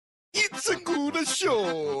Segura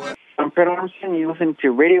Show. I'm Fred Armisen. You listen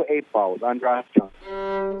to Radio 8 Ball with Andras Jones.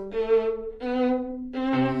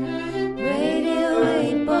 Radio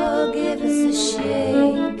 8 Ball, give us a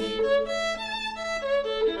shake.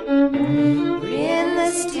 We're in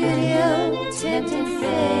the studio, tempting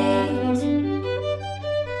fate.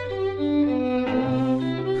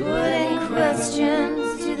 Putting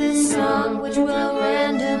questions to the song which will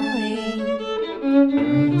randomly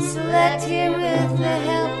select here with the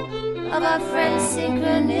help of our friend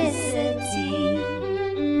Synchronicity.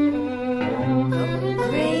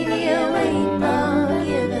 Radio 8 Ball,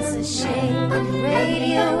 give us a shake.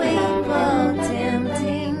 Radio 8 Ball,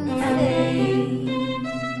 tempting fate.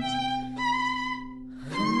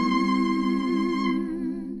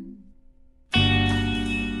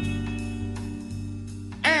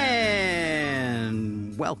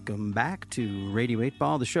 And welcome back to Radio 8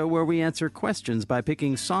 Ball, the show where we answer questions by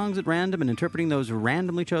picking songs at random and interpreting those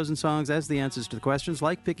randomly chosen songs as the answers to the questions,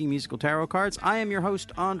 like picking musical tarot cards. I am your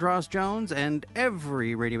host, Andras Jones, and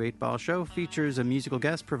every Radio 8 Ball show features a musical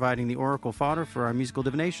guest providing the oracle fodder for our musical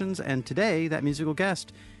divinations, and today that musical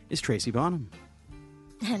guest is Tracy Bonham.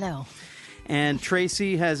 Hello. And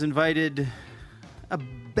Tracy has invited a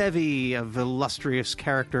bevy of illustrious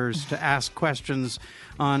characters to ask questions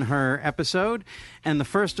on her episode. And the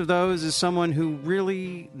first of those is someone who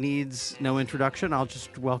really needs no introduction. I'll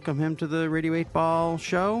just welcome him to the Radio 8 Ball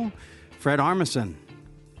show, Fred Armisen.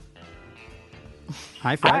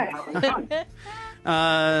 Hi, Fred.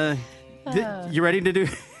 Hi. You ready to do...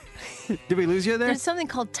 Did we lose you there? There's something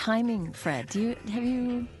called timing, Fred. Do you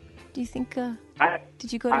think,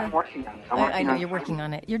 did you go to... I'm working on it. I know you're working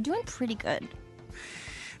on it. You're doing pretty good.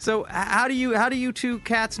 So how do you two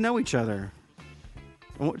cats know each other?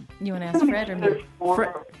 You want to ask Fred or me?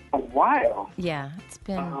 For a while. Yeah, it's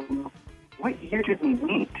been... What year did we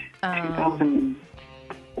meet?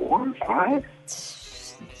 2004, 5?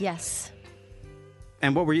 Yes.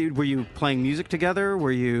 And what were you playing music together?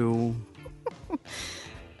 Were you...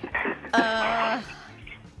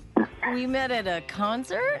 We met at a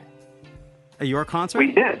concert? At your concert?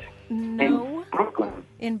 We did. No. In Brooklyn.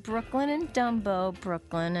 In Brooklyn, in Dumbo,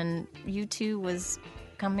 Brooklyn, and U2 was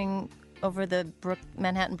coming over the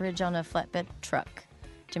Manhattan Bridge on a flatbed truck.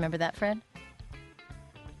 Do you remember that, Fred?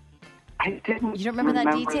 I didn't. You don't remember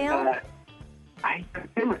that detail? That. I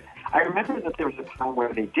remember that there was a time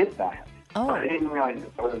where they did that. Oh. But I didn't realize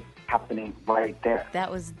it was happening right there.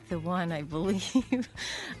 That was the one, I believe.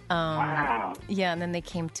 Wow. Yeah, and then they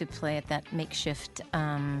came to play at that makeshift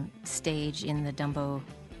stage in the Dumbo,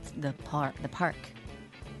 the park.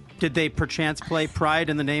 Did they perchance play Pride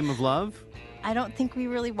in the Name of Love? I don't think we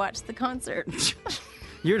really watched the concert.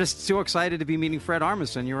 You're just so excited to be meeting Fred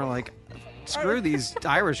Armisen. You were like, screw these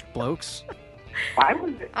Irish blokes. I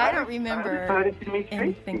don't remember I was excited to meet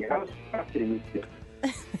anything. Tracy. I was excited to meet you.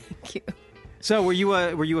 Thank you. So were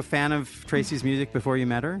you a fan of Tracy's music before you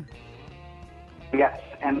met her? Yes,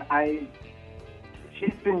 and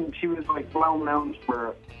she was like well known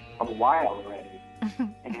for a while already.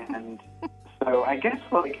 And so I guess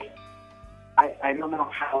like I don't know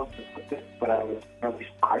how to put this, but I was really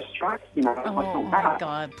starstruck. You know, Oh, like, my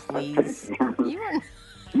God, please. You are...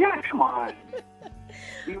 Yeah, come on.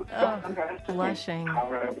 You don't underestimate blushing. the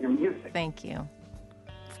power of your music. Thank you.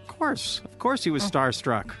 Of course he was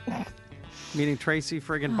starstruck. Meeting Tracy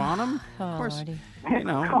friggin' Bonham? Of course. Lordy. You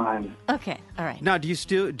know. Come on. Okay, all right. Now, do you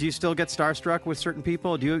still get starstruck with certain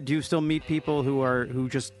people? Do you still meet people who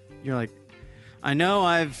just you're like, I know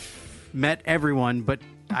I've met everyone, but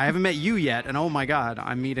I haven't met you yet, and oh my God,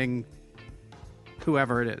 I'm meeting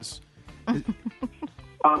whoever it is.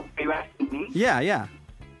 Are you asking me? Yeah. Yeah,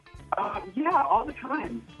 all the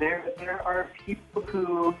time. There are people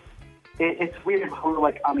who it's weird who are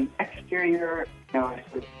like on the exterior, you know, I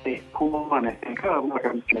sort of stay cool and I think, oh, look,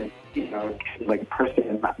 I'm just gonna, you know, like a person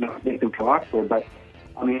and not make them feel awkward, but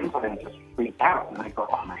on the inside I just freak out and I go,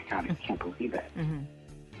 oh my God, I can't believe it. Mm-hmm.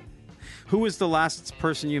 Who was the last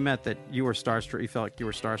person you met that you were starstruck? You felt like you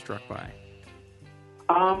were starstruck by?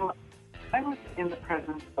 I was in the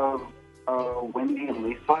presence of Wendy and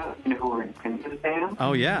Lisa, you know, who were in Prince's band.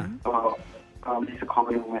 Oh yeah. Lisa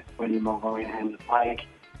Coleman with Wendy Mulroy, and like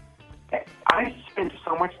I spent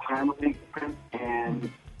so much time with Prince and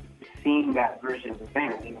seeing that version of the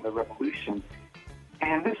band, you know, the Revolution.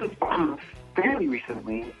 And this was fairly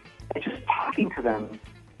recently. And just talking to them,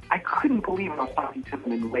 I couldn't believe I was talking to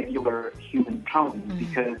them in regular human tones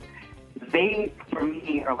because they, for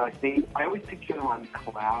me, are like I always picture them on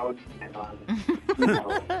clouds and on, you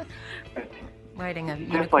know, Riding a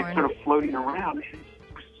just unicorn. like sort of floating around. It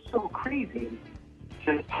was so crazy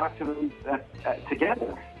to talk to them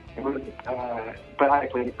together. It was, but I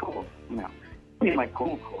played it cool, you know. I mean like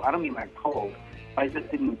cool. I don't mean like cold. I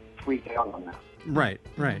just didn't freak out on that. Right.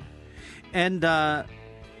 And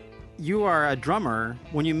you are a drummer.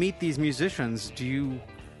 When you meet these musicians, do you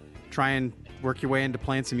try and work your way into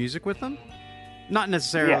playing some music with them? Not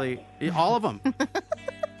necessarily all of them.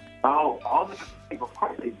 Oh, all the people, of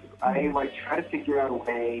course they do. I like try to figure out a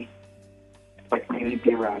way, like maybe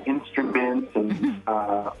be around instruments and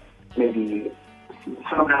maybe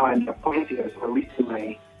somehow end up playing together. So at least from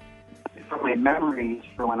my memories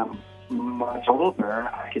for when I'm much older,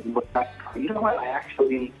 I can look back and go, you know what, I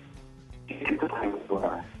actually did the time with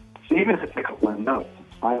Laura. So even if it's a couple of notes,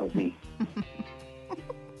 it's fine with me.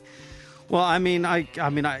 Well, I am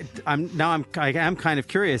kind of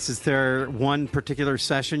curious. Is there one particular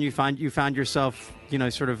session you found yourself, you know,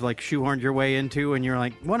 sort of like shoehorned your way into, and you're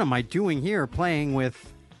like, what am I doing here, playing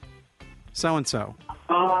with so and so?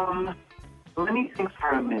 Let me think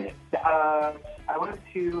for a minute. I went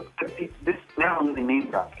to this now. I'm really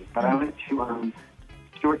name dropping, but I went to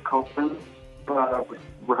Stuart Copeland's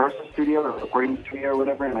rehearsal studio or recording studio or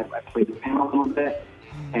whatever, and I played with him a little bit,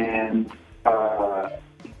 and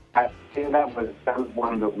I say that was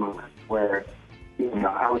one of those moments where, you know,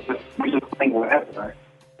 I was just playing whatever,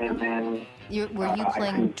 and then were you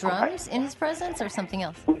playing drums in his presence or something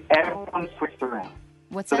else? Everyone switched around.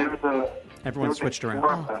 What's so that? Everyone switched around.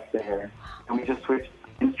 Four of us there, and we just switched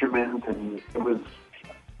instruments, and it was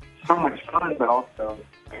so much fun, but also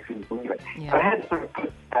I couldn't believe it. Yeah. But I had to sort of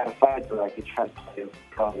put that aside so that I could try to play as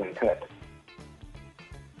well as I could.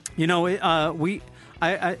 You know,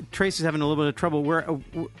 Tracy's having a little bit of trouble.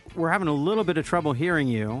 We're having a little bit of trouble hearing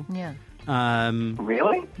you. Yeah.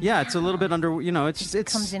 Really? Yeah, it's a little bit under. You know, it's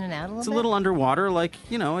comes in and out a little It's bit? a little underwater, like,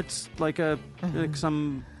 you know, it's like like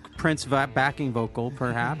some Prince backing vocal,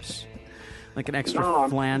 perhaps, like an extra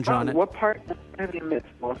flange on it. What part have you missed?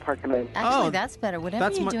 What part can I? Actually, that's better.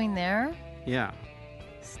 Whatever you're doing there. Yeah.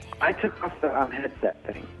 I took off the headset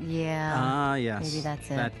thing. Yeah. Yes. Maybe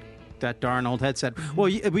that's it. That darn old headset.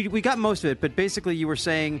 Well, we got most of it, but basically you were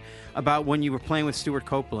saying about when you were playing with Stuart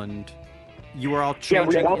Copeland, you were all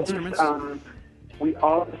changing instruments? We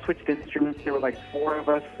all switched instruments. There were like four of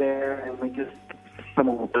us there, and we just,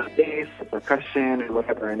 someone would play bass or percussion or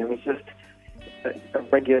whatever, and it was just a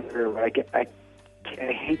regular, I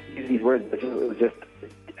hate to use these words, but it was just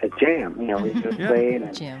a jam, you know, we just played.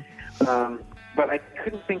 And, jam. But I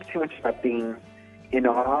couldn't think too much about being in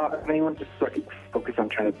awe of anyone, just sort of focus on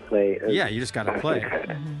trying to play. Yeah, you just got to play.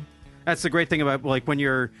 That's the great thing about, like, when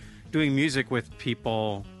you're doing music with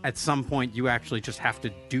people, at some point you actually just have to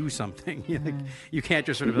do something. You can't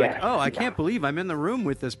just sort of be like, oh, I can't believe I'm in the room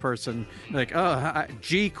with this person. Like, oh,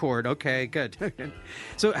 G chord, okay, good.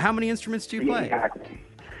 So how many instruments do you play? Exactly.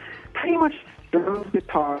 Pretty much drums,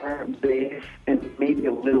 guitar, bass, and maybe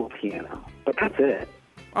a little piano. But that's it.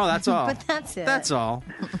 Oh, that's all. But that's it. That's all.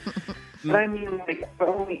 But I mean, like,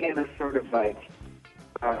 only in a sort of like,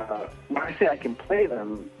 when I say I can play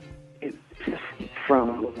them, it's just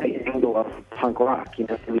from the angle of punk rock, you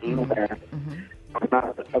know what I mean? Where I'm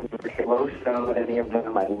not a virtuoso at any of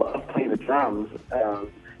them. I love playing the drums,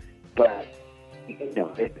 but, you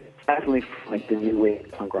know, it's definitely from, like, the new wave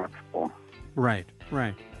punk rock school. Right.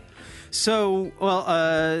 So, well,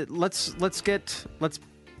 let's get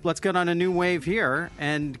on a new wave here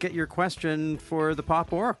and get your question for the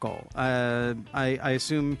Pop Oracle. I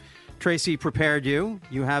assume Tracy prepared you.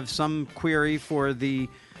 You have some query for the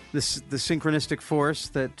synchronistic force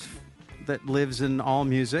that lives in all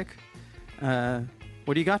music.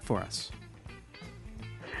 What do you got for us?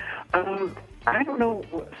 I don't know.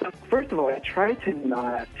 So first of all, I try to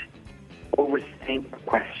not overthink the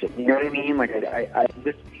question. You know what I mean? Like I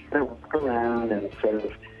just sort of walk around and sort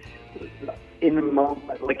of in the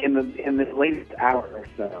moment, like in the latest hour or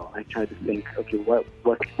so, I try to think, okay, what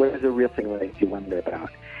is the real thing that I do wonder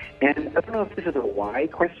about? And I don't know if this is a why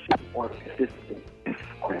question or if this is an if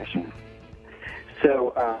question. So,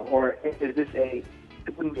 or is this it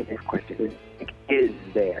wouldn't be an if question. It's like, is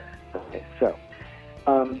there? Okay, so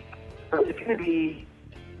it's going to be.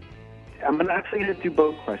 I'm actually going to do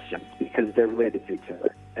both questions because they're related to each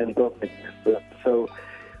other and both make sense. So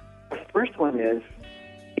the first one is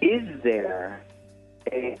there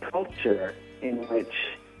a culture in which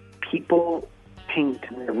people paint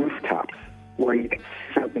their rooftops where you can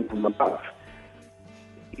see something from above?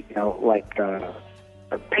 You know, like a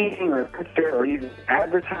painting or a picture or even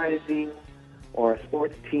advertising or a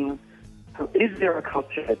sports team. So is there a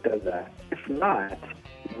culture that does that? If not,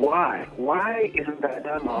 why? Why isn't that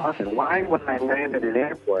done more often? Why, when I land at an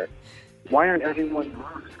airport, why aren't everyone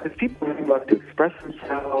roofs? Because people really love to express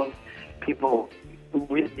themselves. People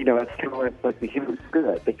it's kind of like the human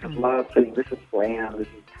spirit. They just love saying, this is land, this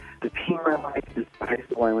is the team I like, this is the high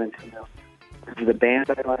school I went to, this is the band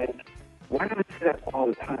I like. Why do I say that all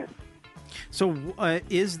the time? So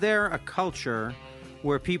is there a culture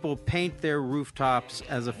where people paint their rooftops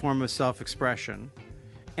as a form of self-expression?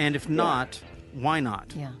 And if not, why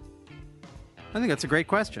not? Yeah, I think that's a great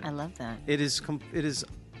question. I love that. It is,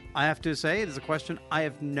 I have to say, it is a question I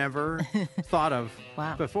have never thought of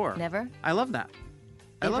Wow. before. Never? I love that.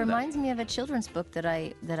 I It love reminds me of a children's book that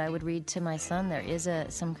I would read to my son. There is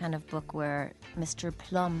some kind of book where Mr.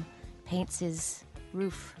 Plum paints his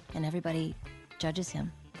roof and everybody judges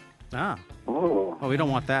him. that. Oh, Well, we don't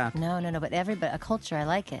want that. No, but everybody, a culture, I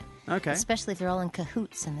like it. Okay. Especially if they're all in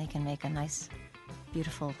cahoots and they can make a nice,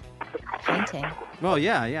 beautiful painting. Well,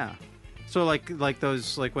 yeah. So like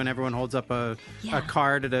those, like when everyone holds up a Yeah.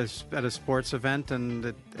 card at a sports event and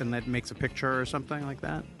that makes a picture or something like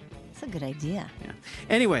that. That's a good idea. Yeah.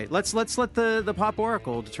 Anyway, let's let the Pop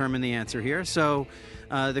Oracle determine the answer here. So,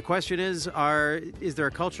 the question is there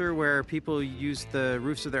a culture where people use the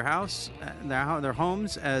roofs of their house, their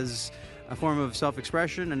homes, as a form of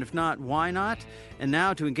self-expression? And if not, why not? And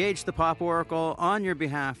now, to engage the Pop Oracle on your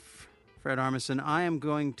behalf, Fred Armisen, I am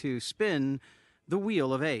going to spin the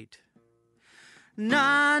Wheel of 8.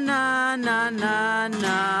 Na na na na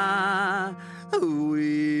na,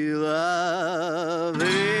 Wheel of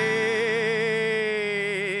 8.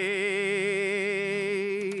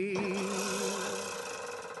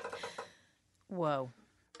 Whoa.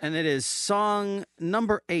 And it is song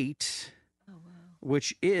number 8,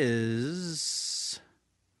 which is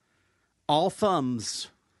All Thumbs.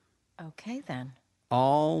 Okay, then.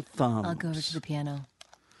 All Thumbs. I'll go over to the piano.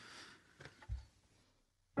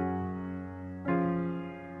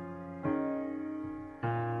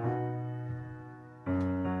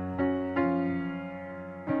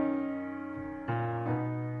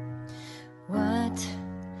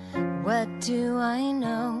 What do I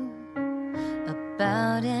know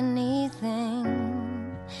about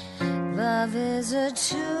anything? Love is a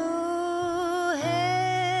two-headed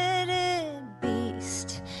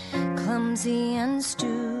beast, clumsy and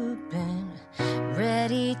stupid,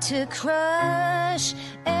 ready to crush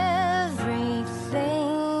everything.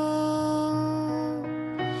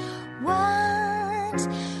 What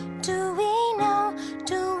do we know?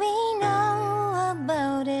 Do we know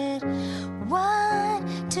about it? What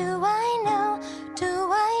do I know? Do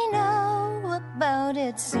I know about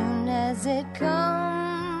it? Soon as it comes,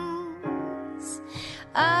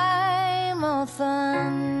 I'm all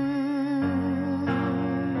thumbs.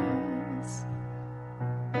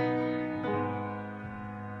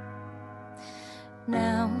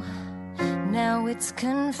 Now it's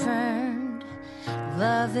confirmed.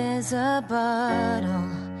 Love is a bottle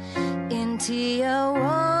in Tijuana.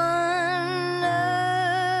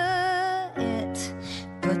 It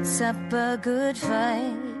puts up a good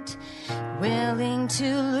fight, willing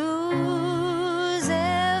to lose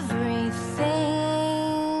everything.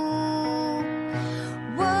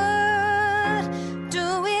 What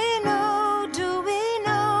do we know? Do we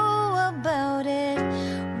know about it?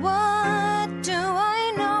 What do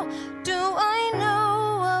I know? Do I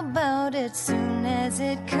know about it? Soon as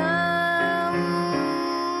it comes,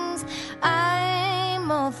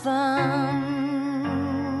 I'm all thumbs.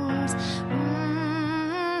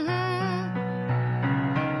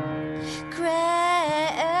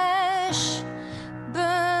 Crash,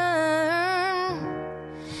 burn,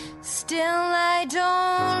 still I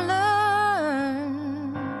don't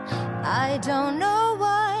learn. I don't know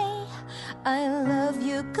why I love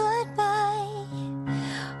you goodbye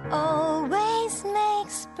always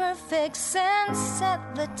makes perfect sense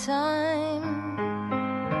at the time.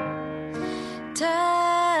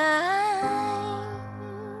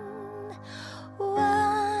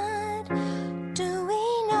 What do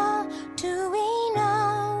we know? Do we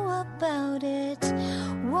know about it?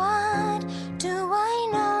 What do I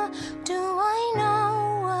know? Do I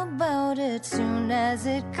know about it? Soon as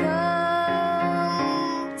it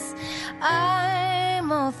comes,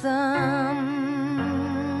 I'm all thumbs.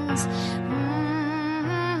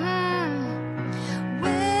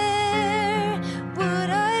 Where would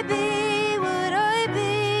I be? Would I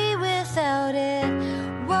be without it?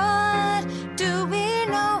 What do we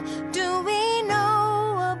know? Do we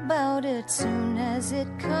know about it? Soon as it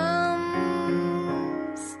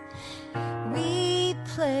comes, we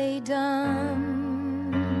play dumb.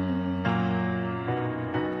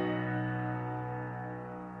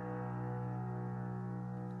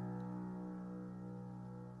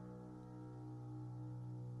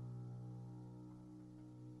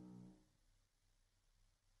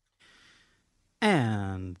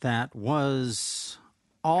 And And that was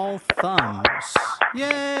All Thumbs.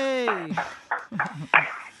 Yay!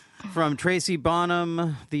 From Tracy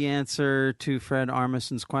Bonham, the answer to Fred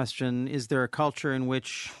Armisen's question, is there a culture in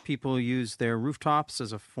which people use their rooftops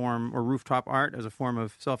as a form, or rooftop art as a form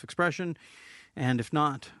of self-expression? And if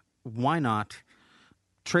not, why not?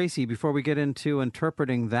 Tracy, before we get into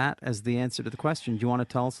interpreting that as the answer to the question, do you want to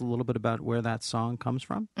tell us a little bit about where that song comes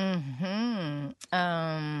from?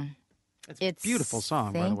 It's a beautiful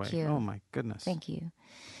song, by the way. Thank you. Oh, my goodness. Thank you.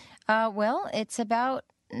 Well, it's about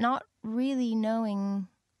not really knowing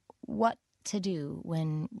what to do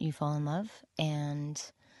when you fall in love, and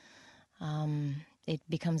it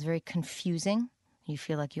becomes very confusing. You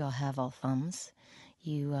feel like you all have all thumbs.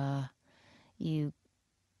 You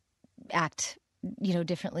act,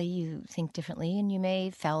 differently. You think differently, and you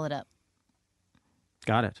may foul it up.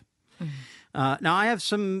 Got it. Now, I have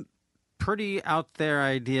some pretty out there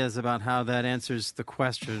ideas about how that answers the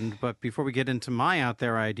question, but before we get into my out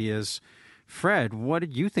there ideas, Fred, what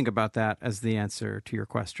did you think about that as the answer to your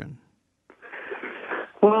question?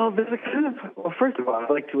 Well, there's a well, first of all,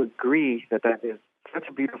 I'd like to agree that is such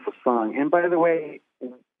a beautiful song. And by the way,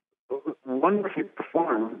 wonderfully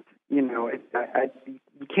performed. You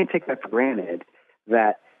can't take that for granted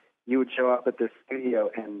that you would show up at this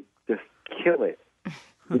studio and just kill it,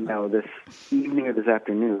 this evening or this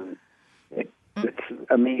afternoon. It's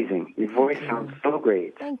amazing. Your voice sounds so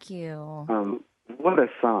great. Thank you. What a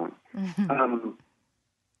song.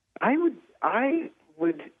 I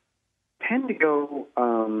would tend to go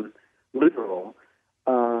literal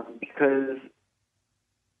because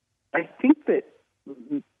I think that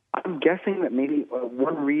I'm guessing that maybe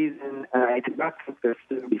one reason, and I did not think this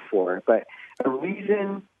through before, but a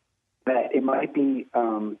reason that it might be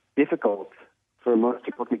difficult for most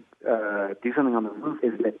people to do something on the roof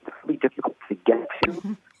is that it's really difficult to get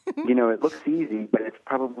to. It looks easy, but it's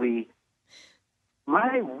probably...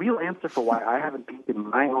 My real answer for why I haven't painted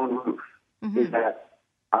my own roof is that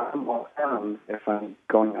I'm all thumbs if I'm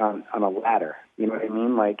going on a ladder. You know what I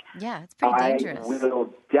mean? Yeah, it's pretty dangerous. I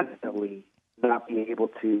will definitely not be able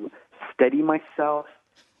to steady myself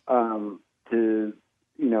to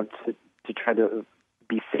try to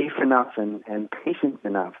be safe enough and patient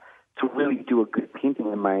enough to really do a good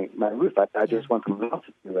painting in my roof. I just want someone else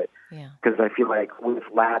to do it because I feel like with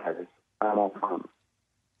ladders, I'm all thumbs.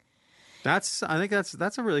 I think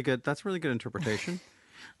that's a really good interpretation.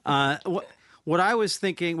 What I was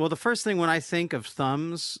thinking, well, the first thing when I think of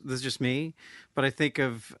thumbs, this is just me, but I think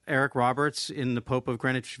of Eric Roberts in The Pope of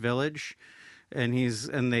Greenwich Village, and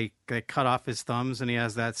they cut off his thumbs, and he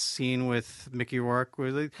has that scene with Mickey Rourke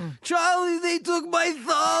where they, Charlie, they took my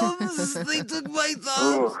thumbs, they took my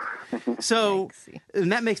thumbs. So,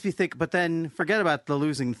 and that makes me think, but then forget about the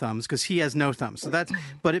losing thumbs because he has no thumbs. So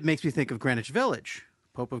but it makes me think of Greenwich Village.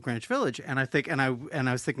 Pope of Greenwich Village, and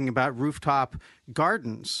I was thinking about rooftop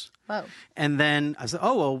gardens. Whoa. And then I said,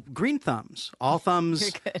 green thumbs, all thumbs.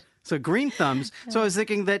 You're good. So green thumbs. So I was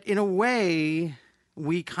thinking that in a way,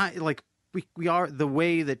 we are the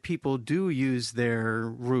way that people do use their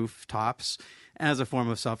rooftops as a form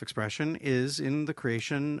of self-expression is in the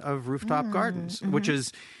creation of rooftop gardens, which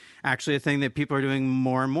is actually a thing that people are doing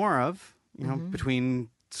more and more of. Between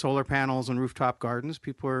solar panels and rooftop gardens,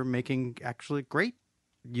 people are making actually great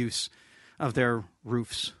use of their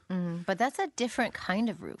roofs. But that's a different kind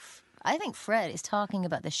of roof. I think Fred is talking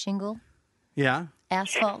about the shingle. Yeah.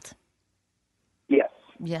 Asphalt. Yes.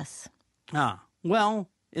 Yes. Well,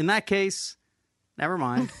 in that case, never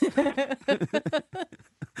mind.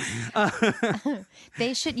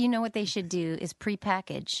 They should, what they should do is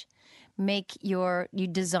prepackage. You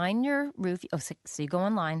design your roof. So you go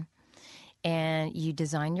online and you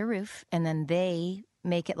design your roof, and then they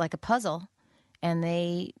make it like a puzzle. And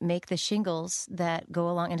they make the shingles that go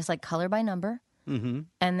along, and it's like color by number. And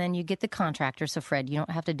then you get the contractor. So, Fred, you don't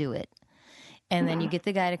have to do it. And then you get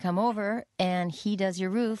the guy to come over, and he does your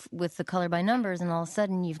roof with the color by numbers, and all of a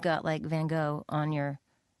sudden you've got like Van Gogh on your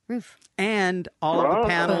roof. And all of the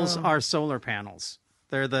panels are solar panels.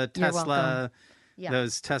 They're the Tesla,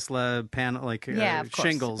 those Tesla panel,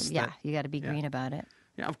 shingles. Yeah, you got to be green about it.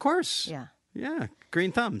 Yeah, of course. Yeah,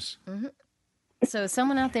 green thumbs. So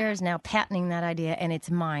someone out there is now patenting that idea, and it's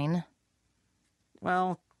mine.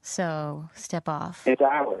 Well, so step off. It's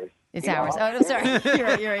ours. It's ours. Oh, no, sorry.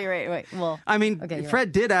 You're right. Wait. Well, I mean,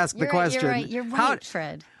 Fred did ask the question. You're right,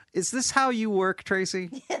 Fred. Is this how you work, Tracy?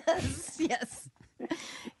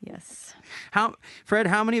 Yes. Fred,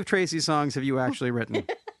 how many of Tracy's songs have you actually written?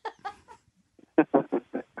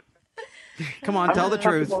 Come on, tell the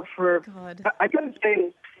truth. God. I gotta say,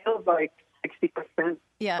 it feels like 60%.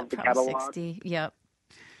 Yeah, of the probably catalog. 60. Yep.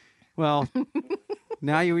 Well,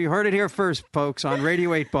 Now you heard it here first, folks, on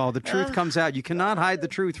Radio 8 Ball. The truth comes out. You cannot hide the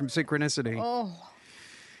truth from synchronicity. Oh,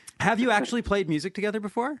 Have you actually played music together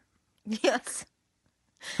before? yes.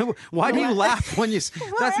 Why do you laugh when you...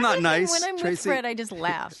 Well, That's not everything, nice, When I'm with Tracy. Fred, I just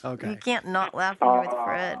laugh. Okay. You can't not laugh when you're with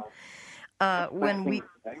Fred. When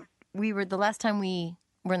we were, the last time we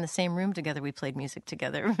were in the same room together, we played music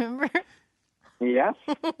together, remember? Yes.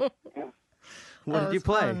 What did It you was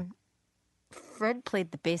play? fun. Fred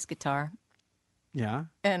played the bass guitar, Yeah.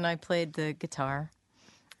 and I played the guitar,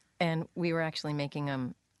 and we were actually making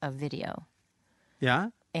a video, Yeah?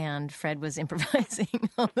 and Fred was improvising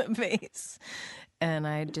on the bass, and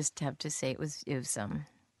I just have to say it was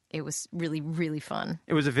really, really fun.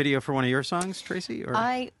 It was a video for one of your songs, Tracy? Or...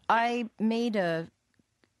 I made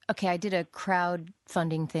I did a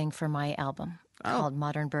crowdfunding thing for my album called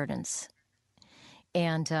Modern Burdens.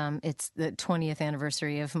 And it's the 20th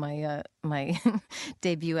anniversary of my my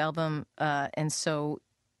debut album. And so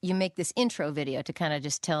you make this intro video to kind of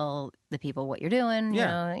just tell the people what you're doing.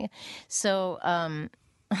 Yeah. You know? So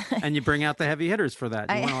And you bring out the heavy hitters for that.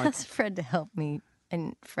 You I wanna, asked Fred to help me.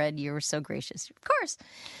 And Fred, you were so gracious. Of course.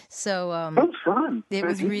 So It was fun. it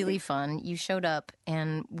was really fun. You showed up,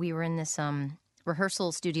 and we were in this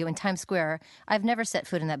rehearsal studio in Times Square. I've never set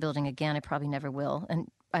foot in that building again. I probably never will. And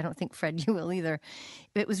I don't think, Fred, you will either.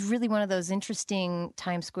 It was really one of those interesting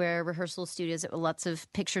Times Square rehearsal studios. There were lots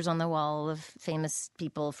of pictures on the wall of famous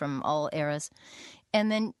people from all eras. And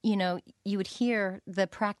then, you would hear the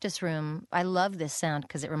practice room. I love this sound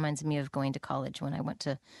because it reminds me of going to college when I went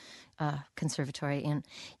to conservatory. And,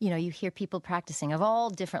 you hear people practicing of all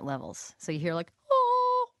different levels. So you hear like,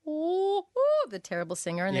 oh, the terrible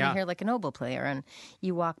singer, and then you hear like an oboe player, and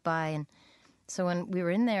you walk by. And so when we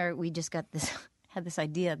were in there, we just had this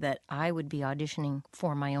idea that I would be auditioning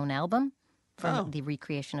for my own album, for the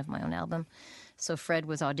recreation of my own album. So Fred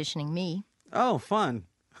was auditioning me, oh, fun.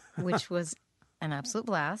 which was an absolute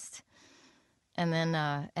blast. And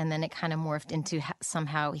then it kind of morphed into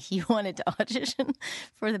somehow he wanted to audition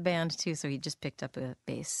for the band too. So he just picked up a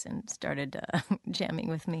bass and started jamming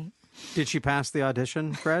with me. Did she pass the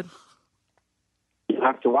audition, Fred? You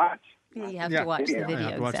have to watch. You have to watch the video. I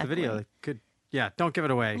have to watch exactly. the video. Good. Yeah, don't give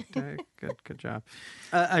it away. Good job.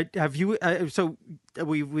 Have you? So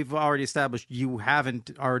we've already established you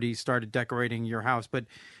haven't already started decorating your house, but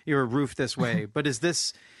your roof this way. But did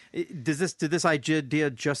this idea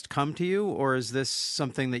just come to you, or is this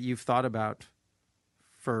something that you've thought about?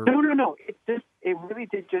 No. It really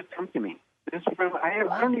did just come to me.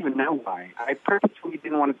 I don't even know why. I purposely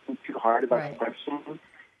didn't want to think too hard about the question,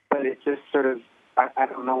 but it just sort of. I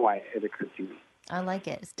don't know why it occurred to me. I like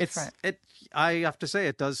it. It's different. I have to say,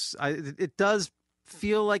 it does. It does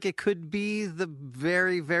feel like it could be the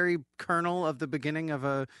very, very kernel of the beginning of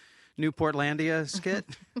a new Portlandia skit.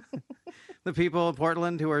 The people of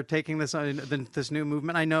Portland who are taking this new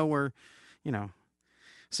movement. I know we're,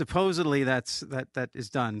 supposedly that is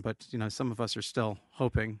done, but some of us are still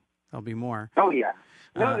hoping there'll be more. Oh yeah.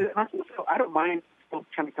 No, I don't mind still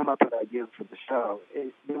trying to come up with ideas for the show,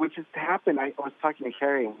 which has happened. I was talking to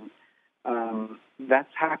Carrie, and that's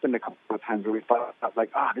happened a couple of times where we thought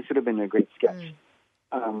like, this would have been a great sketch.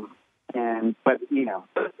 But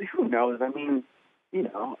who knows? I mean,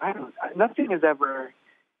 nothing is ever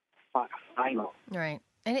final. Right.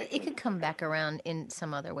 And it could come back around in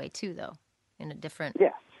some other way too, though, in a different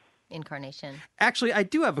incarnation. Actually, I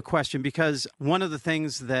do have a question, because one of the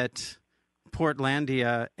things that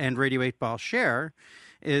Portlandia and Radio 8 Ball share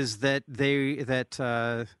is that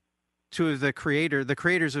two of the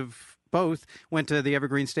creators of both went to the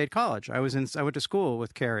Evergreen State College. I went to school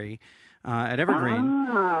with Carrie at Evergreen.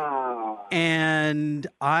 And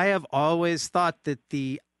I have always thought that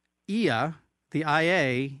the IA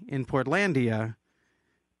in Portlandia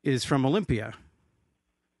is from Olympia.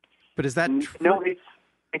 But is that true? No, it's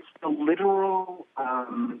the literal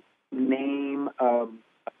name of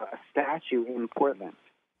a statue in Portland.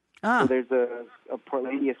 So there's a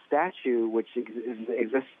Portlandia statue which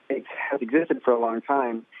has existed for a long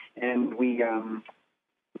time, and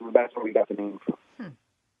that's where we got the name from.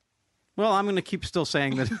 Well, I'm going to keep still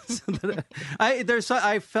saying that.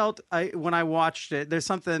 I felt when I watched it, there's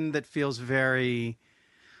something that feels very.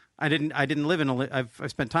 I didn't live in. I've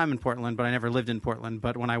spent time in Portland, but I never lived in Portland.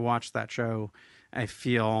 But when I watched that show, I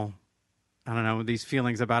feel, I don't know, these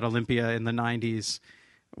feelings about Olympia in the '90s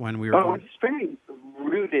when we were. It's very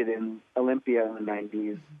rooted in Olympia in the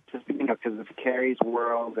 '90s, just because of Carrie's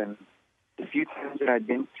world, and the few times that I'd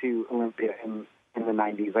been to Olympia in the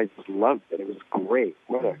 '90s, I just loved it. It was great.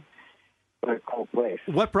 What a cool place.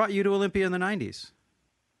 What brought you to Olympia in the '90s?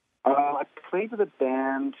 I played with a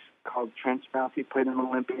band called Trench Mouse. He played in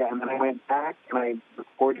Olympia, and then I went back and I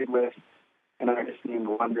recorded with an artist named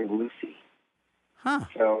Wandering Lucy. Huh.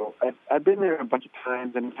 So I've been there a bunch of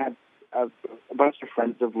times and had a bunch of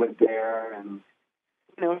friends have lived there, and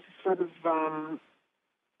it's sort of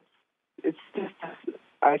it's just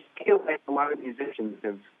I feel like a lot of musicians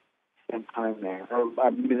have spent time there, or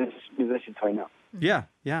musicians I know. Yeah.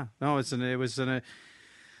 No,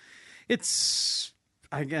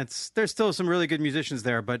 I guess there's still some really good musicians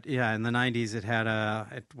there, but yeah, in the 90s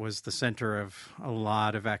it was the center of a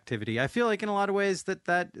lot of activity. I feel like in a lot of ways that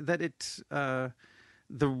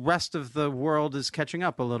the rest of the world is catching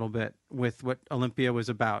up a little bit with what Olympia was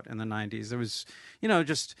about in the 90s. There was,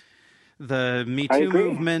 just the Me Too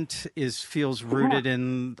movement feels rooted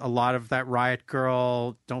in a lot of that Riot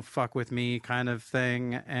Girl, don't fuck with me kind of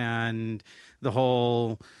thing, and the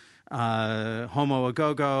whole homo a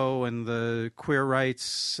go-go and the queer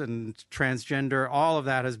rights and transgender, all of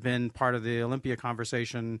that has been part of the Olympia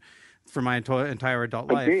conversation for my entire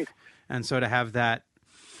adult life. And so to have that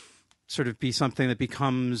sort of be something that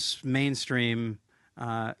becomes mainstream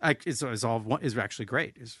is actually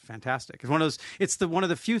great. It's fantastic. It's one of those. It's one of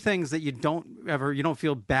the few things that you don't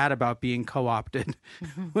feel bad about being co-opted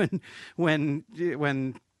when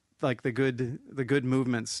like the good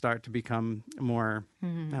movements start to become more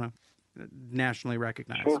nationally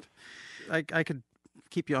recognized. Sure. I could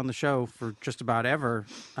keep you on the show for just about ever.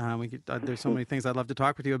 There's so many things I'd love to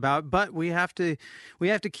talk with you about, but we have to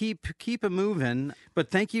keep it moving. But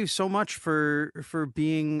thank you so much for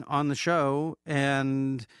being on the show.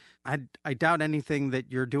 And I doubt anything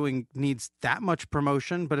that you're doing needs that much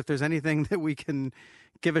promotion. But if there's anything that we can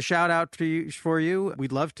give a shout out for you,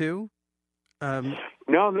 we'd love to.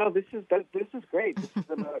 No, this is great. This is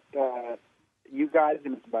about you guys,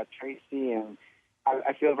 and it's about Tracy, and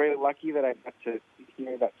I feel very lucky that I got to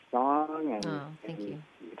hear that song and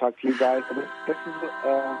talk to you guys. So this is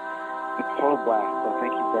a total blast. So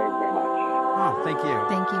thank you very, very much. Oh, thank you.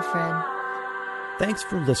 Thank you, Fred. Thanks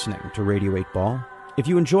for listening to Radio 8 Ball. If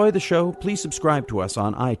you enjoy the show, please subscribe to us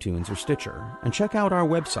on iTunes or Stitcher, and check out our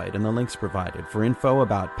website and the links provided for info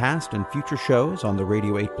about past and future shows on the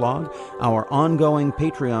Radio 8 blog, our ongoing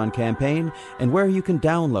Patreon campaign, and where you can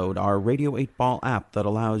download our Radio 8 Ball app that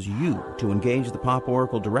allows you to engage the Pop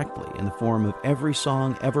Oracle directly in the form of every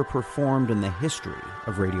song ever performed in the history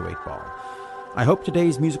of Radio 8 Ball. I hope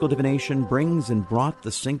today's musical divination brings and brought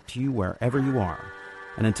the sync to you wherever you are.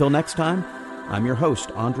 And until next time, I'm your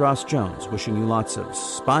host, Andras Jones, wishing you lots of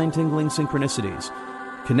spine-tingling synchronicities,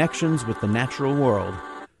 connections with the natural world,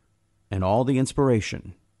 and all the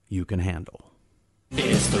inspiration you can handle.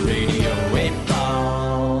 It's the Radio 8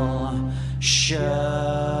 Ball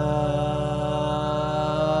Show.